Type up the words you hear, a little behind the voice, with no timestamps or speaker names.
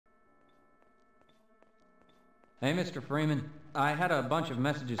Hey, Mr. Freeman. I had a bunch of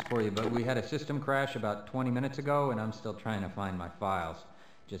messages for you, but we had a system crash about 20 minutes ago, and I'm still trying to find my files.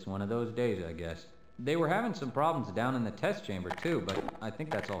 Just one of those days, I guess. They were having some problems down in the test chamber, too, but I think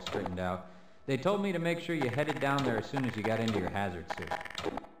that's all straightened out. They told me to make sure you headed down there as soon as you got into your hazard suit.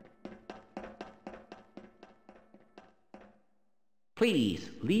 Please,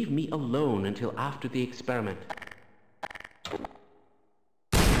 leave me alone until after the experiment.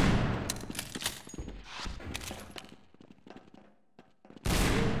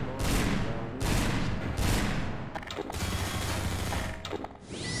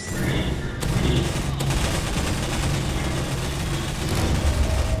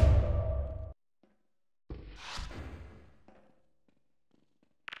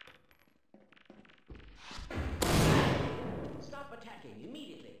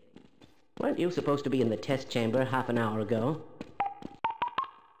 Immediately. Weren't you supposed to be in the test chamber half an hour ago?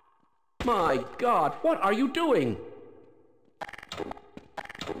 My God, what are you doing?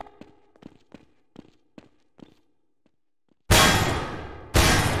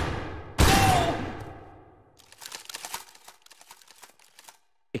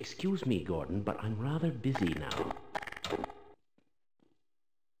 Excuse me, Gordon, but I'm rather busy now.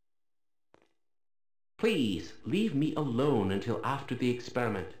 Please, leave me alone until after the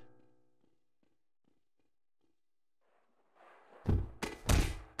experiment.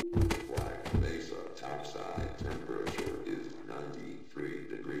 Black Mesa topside temperature is 93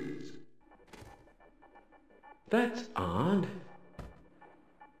 degrees. That's odd.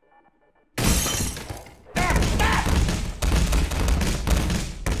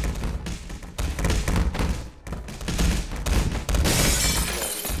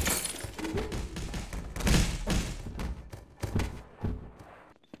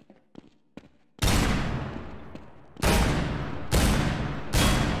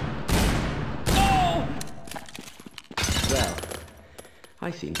 Well,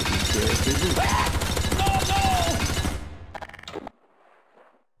 I seem to be seriously wounded.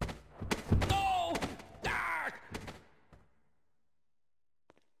 No! Ah!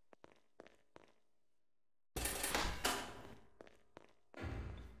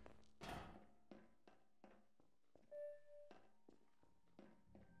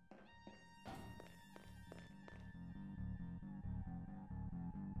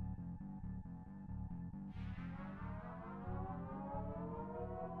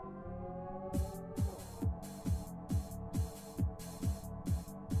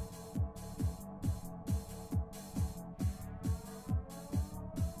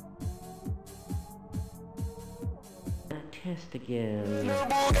 Test again.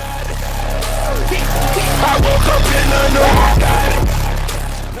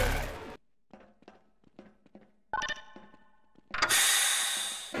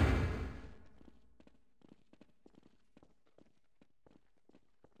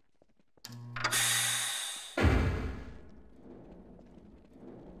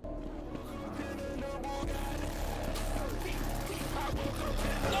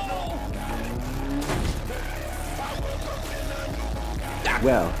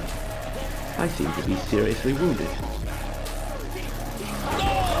 Well, I seem to be seriously wounded.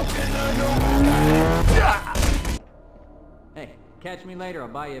 Hey, catch me later. I'll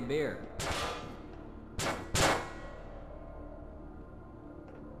buy you a beer.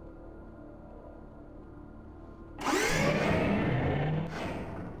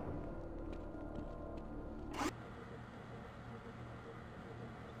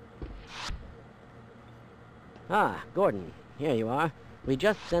 Ah, Gordon, here you are. We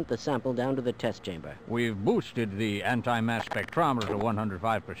just sent the sample down to the test chamber. We've boosted the anti-mass spectrometer to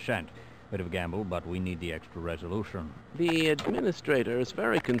 105%. Bit of a gamble, but we need the extra resolution. The administrator is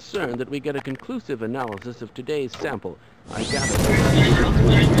very concerned that we get a conclusive analysis of today's sample. I gather.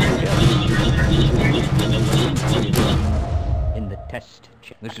 In the test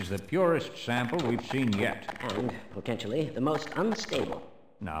chamber. This is the purest sample we've seen yet. And, potentially, the most unstable.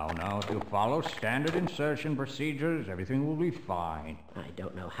 Now, if you follow standard insertion procedures, everything will be fine. I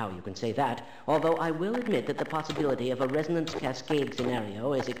don't know how you can say that, although I will admit that the possibility of a resonance cascade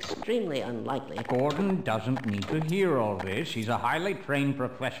scenario is extremely unlikely. Gordon doesn't need to hear all this. He's a highly trained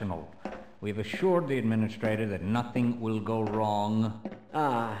professional. We've assured the administrator that nothing will go wrong.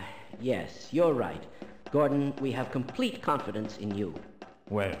 Ah, yes, you're right. Gordon, we have complete confidence in you.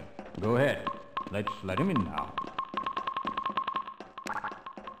 Well, go ahead. Let's let him in now.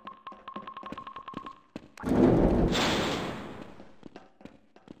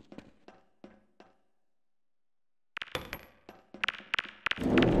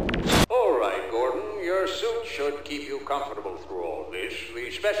 Your suit should keep you comfortable through all this.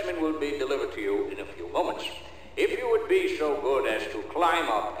 The specimen will be delivered to you in a few moments. If you would be so good as to climb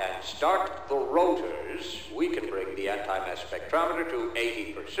up and start the rotors, we can bring the anti-mass spectrometer to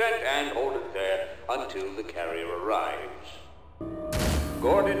 80% and hold it there until the carrier arrives.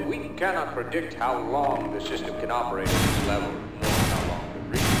 Gordon, we cannot predict how long the system can operate at this level, nor how long the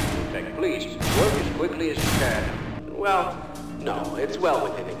breach will take. Please, work as quickly as you can. Well, no, it's well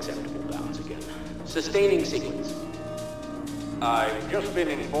within acceptable bounds again. Sustaining sequence. I've just been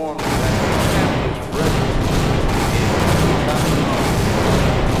informed that the sample is ready.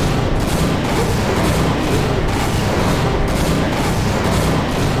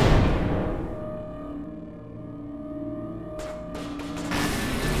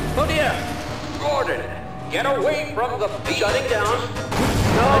 Oh dear! Gordon, get away from the beat. Shutting down.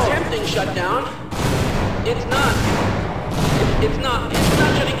 No. Attempting shutdown. It's not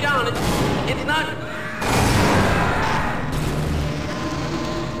shutting down. It's not.